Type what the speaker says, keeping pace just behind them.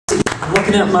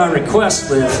Looking at my request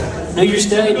list, New Year's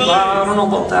Day, I don't know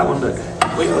about that one, but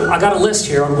I got a list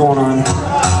here I'm going on.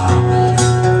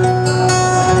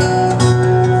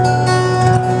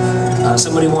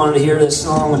 Somebody wanted to hear this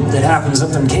song that happens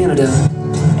up in Canada,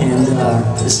 and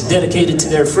this is dedicated to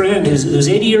their friend who's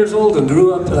 80 years old and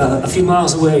grew up a few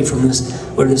miles away from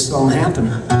where this song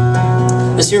happened.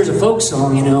 This here's a folk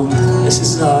song, you know. This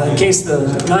is in case the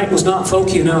night was not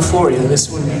folky enough for you. This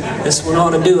one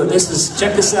ought to do it.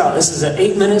 Check this out. This is an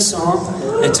 8-minute song.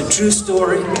 It's a true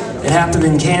story. It happened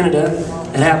in Canada.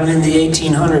 It happened in the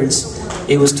 1800s.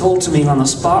 It was told to me on the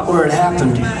spot where it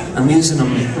happened. I'm using a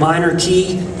minor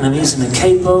key, and I'm using a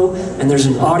capo, and there's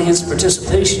an audience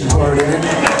participation part in it.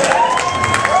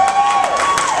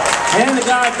 And the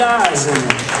guy dies in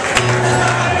it.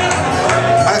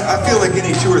 I feel like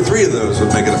any 2 or 3 of those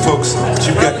would make it a folk song. But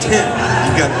you've got 10.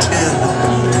 You've got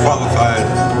 10 qualified.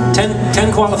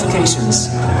 10 qualifications.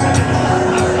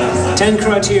 10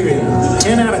 criteria.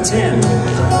 10 out of 10.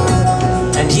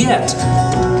 And yet,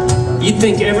 you'd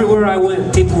think everywhere I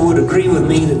went, people would agree with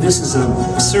me that this is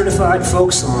a certified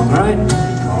folk song, right?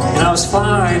 And I was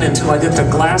fine until I got to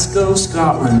Glasgow,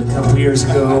 Scotland a couple years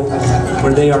ago,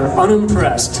 where they are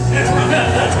unimpressed.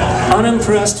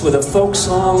 Unimpressed with a folk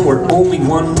song where only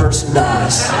one person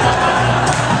dies.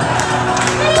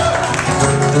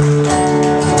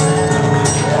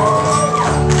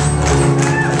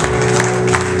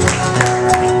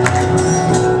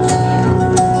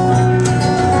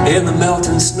 In the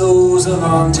melting snows of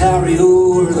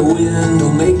Ontario, where the wind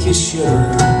will make you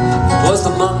shiver, was the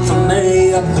month of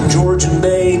May up in Georgian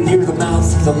Bay, near the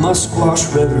mouth of the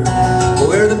Musquash River,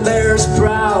 where the bears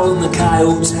prowl and the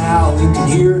coyotes howl. You can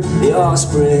hear the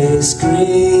ospreys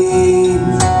scream.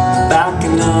 Back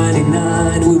in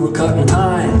 '99, we were cutting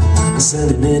pine and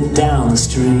sending it down the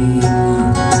stream.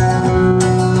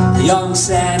 Young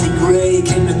Sandy Gray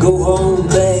came to go home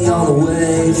Bay all the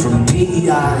way from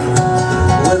PEI,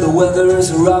 where the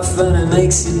weather's rough and it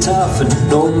makes you tough and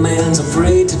no man's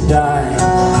afraid to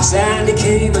die. Sandy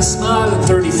came and smiling.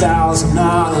 30,000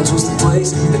 Islands was the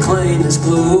place to claim his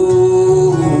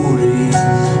glory.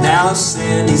 Now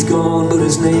Sandy's gone, but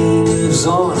his name lives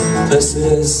on. This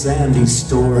is Sandy's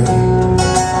story.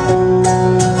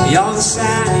 Young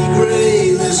Sandy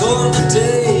Gray lives on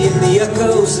today in the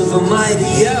echoes of a mighty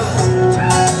yell.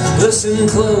 Listen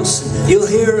close, and you'll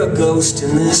hear a ghost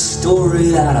in this story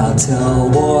that I'll tell,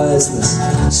 boys, this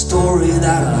story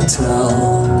that I'll tell.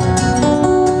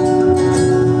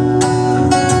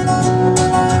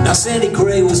 Now Sandy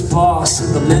Gray was boss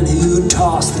of the men who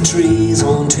tossed the trees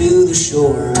onto the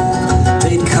shore.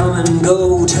 They'd come and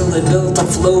go till they built a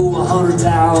flow,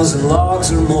 100,000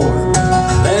 logs or more.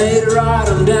 They'd ride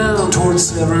them down towards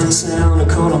Severn Sound and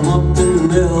cut them up in the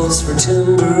mills for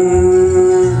timber.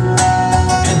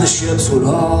 And the ships would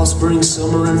haul spring,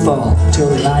 summer, and fall till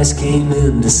the ice came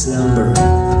in December.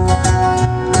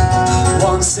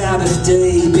 One Sabbath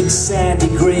day, Big Sandy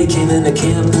Gray came into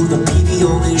camp with a peavey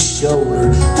on his shoulder.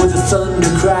 With a thunder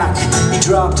crack, he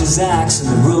dropped his axe and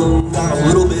the room got a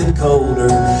little bit colder.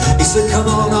 He said, "Come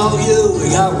on all you, we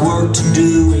got work to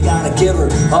do. We gotta give her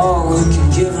all we can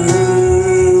give her."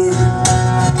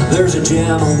 There's a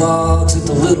jam of logs at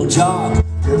the little jog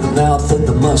near the mouth of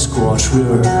the Musquash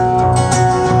River.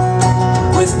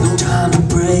 With no time to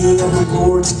pray on the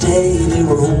Lord's day, they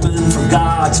were hoping for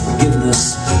God's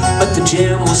forgiveness. But the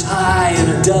jam was high in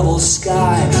a devil's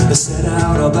sky. They set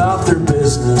out about their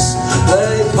business.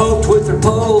 They poked with their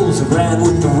poles and ran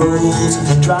with the rolls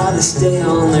and tried to stay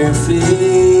on their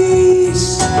feet.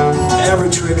 Every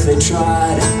trick they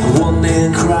tried, and one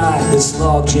man cried, "This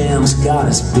log jam's got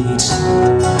us beat."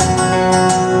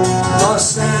 But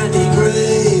Sandy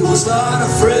Gray was not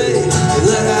afraid. He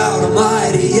let out a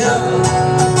mighty yell.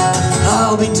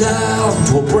 "I'll be down,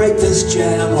 we'll break this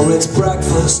jam, or it's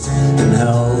breakfast in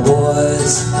hell,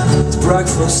 boys. It's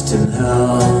breakfast in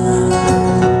hell."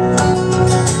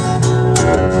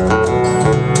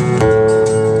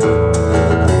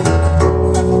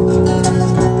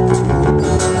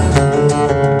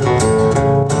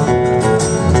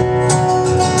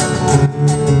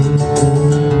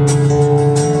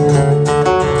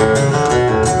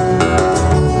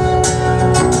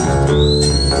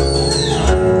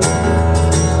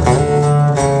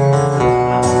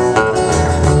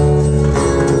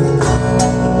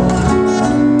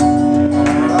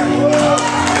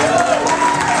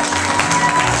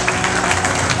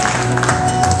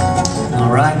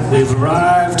 We've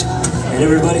arrived at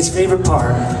everybody's favorite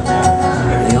part,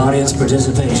 the audience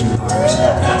participation part.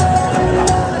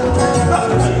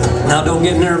 Now don't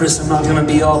get nervous, I'm not going to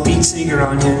be all Pete Seeger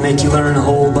on you and make you learn a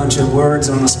whole bunch of words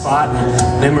on the spot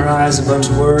and memorize a bunch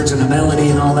of words and a melody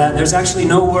and all that. There's actually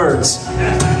no words,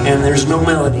 and there's no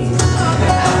melody.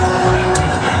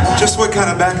 Just what kind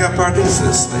of backup art is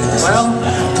this, ladies? Well,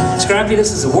 Scrappy,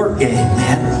 this is a work game,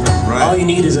 man. Right. All you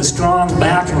need is a strong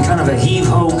back and kind of a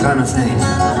heave-ho kind of thing.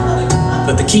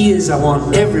 But the key is I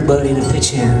want everybody to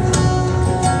pitch in.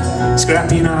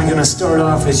 Scrappy and I are going to start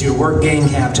off as your work game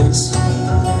captains.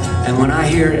 And when I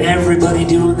hear everybody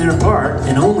doing their part,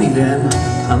 and only then,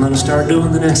 I'm going to start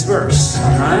doing the next verse.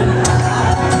 All right?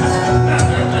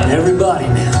 Everybody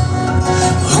now.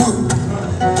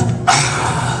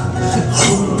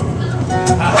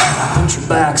 Put your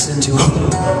backs into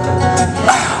it.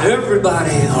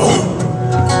 Everybody.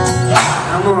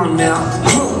 Come on now.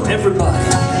 Everybody.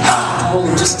 Oh,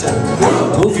 just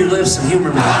move your lips and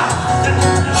humor me.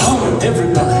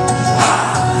 Everybody.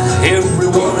 Every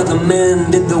one of the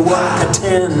men did the work of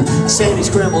 10. Sandy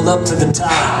scrambled up to the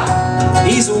top.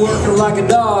 He's a worker like a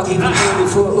dog, even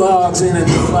 30-foot logs, and it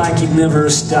looked like he'd never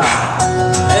stop.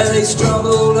 As they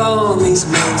struggled on, these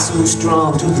men so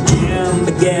strong, till the jam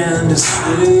began to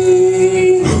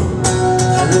sway.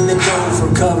 And then they dove for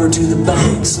cover to the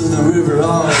banks of the river,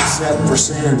 all except for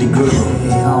Sandy Gray.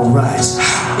 All right,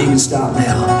 you can stop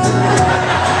now.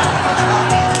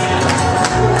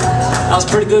 That was a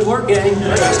pretty good work game.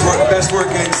 Best work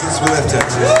game since we left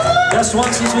Texas. Best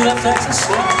one since we left Texas?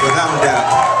 Yeah. Without a doubt.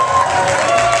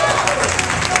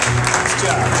 Good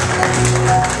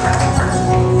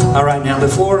job. All right, now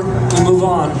before we move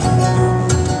on,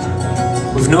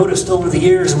 we've noticed over the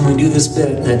years when we do this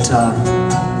bit that,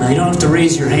 now you don't have to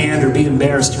raise your hand or be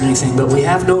embarrassed or anything, but we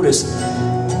have noticed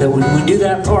that when we do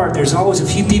that part, there's always a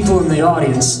few people in the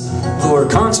audience who are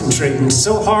concentrating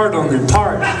so hard on their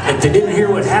part that they didn't hear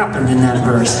what happened in that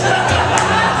verse.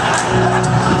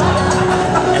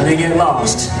 And they get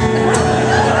lost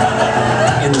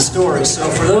in the story. So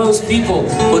for those people,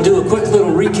 we'll do a quick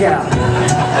little recap.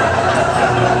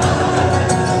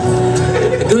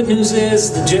 The good news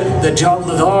is the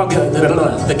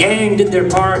gang did their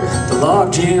part, the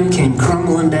log jam came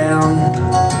crumbling down.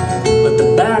 But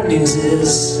the bad news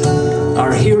is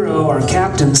our hero, our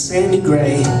captain, Sandy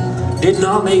Gray, did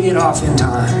not make it off in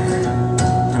time.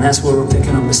 And that's where we're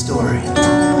picking up the story.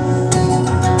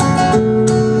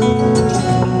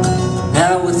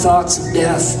 Now with thoughts of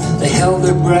death, they held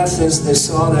their breath as they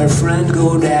saw their friend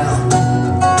go down.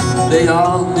 They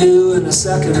all knew in a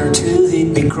second or two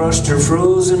he'd be crushed or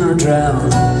frozen or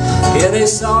drowned. Yeah, they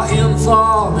saw him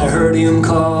fall, they heard him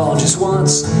call just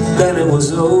once, then it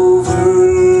was over.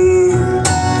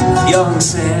 Young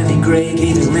Sandy Gray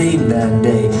gave his name that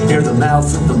day near the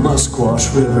mouth of the Musquash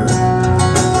River.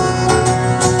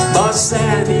 But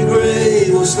Sandy Gray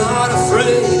was not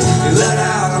afraid. He let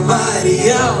out a mighty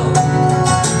yell.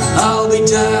 I'll be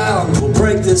down, we'll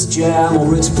break this jam,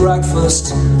 or it's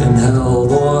breakfast in hell,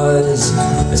 boys.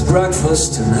 It's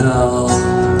breakfast in hell.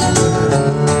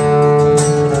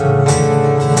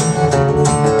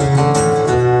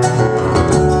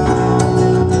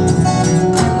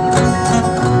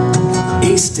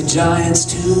 The giant's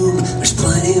tomb, there's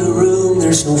plenty of room,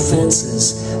 there's no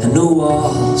fences and no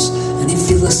walls, and if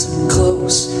you listen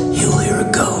close, you'll hear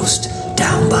a ghost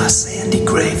down by Sandy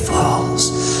Gray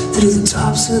Falls. Through the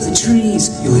tops of the trees,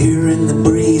 you'll hear in the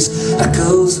breeze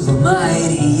echoes of a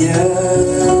mighty yell.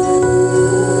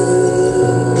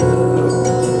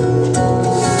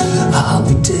 I'll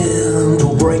be damned,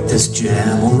 we'll break this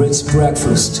jam, or it's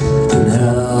breakfast in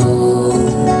hell.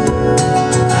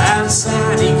 And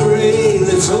Sandy Gray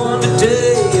lives on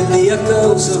today in the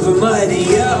echoes of a mighty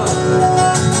yell.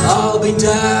 I'll be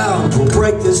down, we'll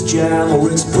break this jam, or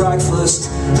it's breakfast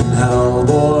in hell,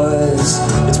 boys.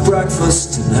 It's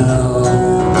breakfast in hell.